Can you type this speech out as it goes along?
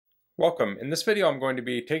Welcome. In this video I'm going to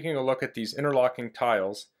be taking a look at these interlocking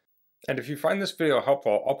tiles, and if you find this video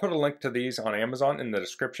helpful, I'll put a link to these on Amazon in the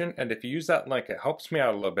description, and if you use that link it helps me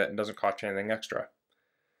out a little bit and doesn't cost you anything extra.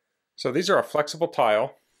 So these are a flexible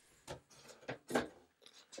tile,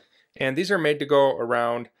 and these are made to go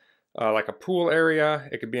around like a pool area.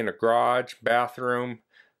 It could be in a garage, bathroom,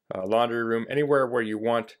 laundry room, anywhere where you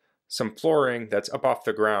want some flooring that's up off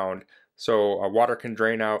the ground so water can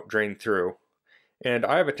drain out, drain through. And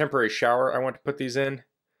I have a temporary shower I want to put these in,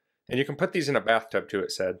 and you can put these in a bathtub too,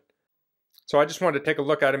 it said. So I just wanted to take a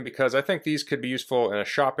look at them because I think these could be useful in a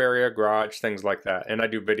shop area, garage, things like that. And I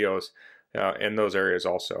do videos in those areas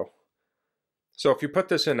also. So if you put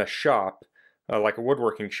this in a shop, like a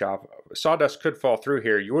woodworking shop, sawdust could fall through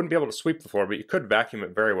here. You wouldn't be able to sweep the floor, but you could vacuum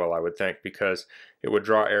it very well, I would think, because it would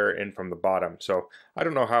draw air in from the bottom. So I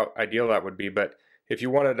don't know how ideal that would be, but if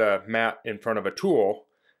you wanted a mat in front of a tool,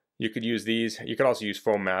 you could use these. You could also use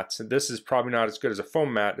foam mats. This is probably not as good as a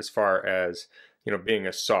foam mat as far as, being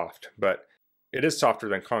as soft, but it is softer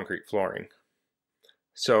than concrete flooring.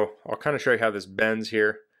 So I'll kind of show you how this bends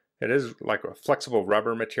here. It is like a flexible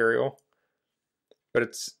rubber material, but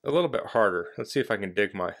it's a little bit harder. Let's see if I can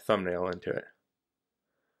dig my thumbnail into it.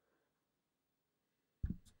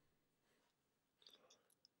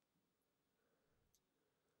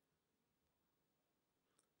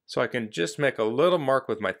 So I can just make a little mark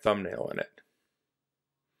with my thumbnail in it.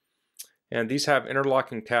 And these have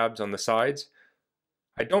interlocking tabs on the sides.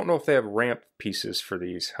 I don't know if they have ramp pieces for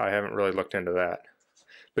these. I haven't really looked into that.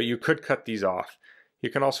 But you could cut these off. You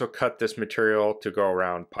can also cut this material to go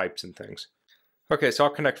around pipes and things. Okay, so I'll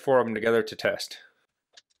connect 4 of them together to test.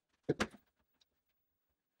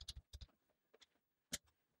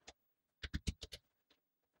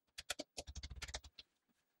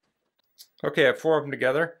 Okay, I have 4 of them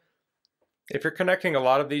together. If you're connecting a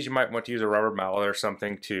lot of these, you might want to use a rubber mallet or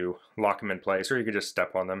something to lock them in place, or you could just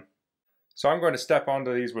step on them. So I'm going to step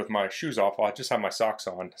onto these with my shoes off. I'll just have my socks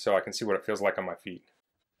on so I can see what it feels like on my feet.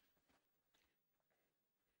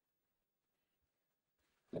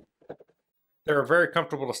 They're very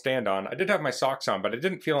comfortable to stand on. I did have my socks on, but I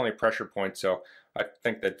didn't feel any pressure points, so I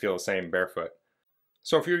think they'd feel the same barefoot.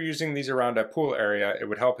 So if you're using these around a pool area, it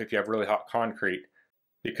would help if you have really hot concrete,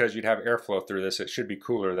 because you'd have airflow through this. It should be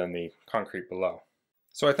cooler than the concrete below.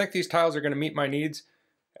 So I think these tiles are going to meet my needs.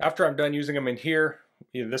 After I'm done using them in here,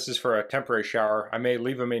 this is for a temporary shower. I may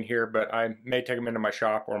leave them in here, but I may take them into my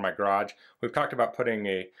shop or my garage. We've talked about putting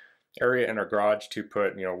a area in our garage to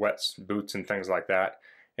put, wet boots and things like that.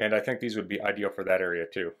 And I think these would be ideal for that area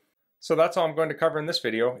too. So that's all I'm going to cover in this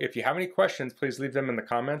video. If you have any questions, please leave them in the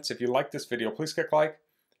comments. If you like this video, please click like.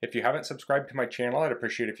 If you haven't subscribed to my channel, I'd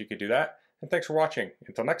appreciate if you could do that. And thanks for watching.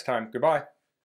 Until next time, goodbye.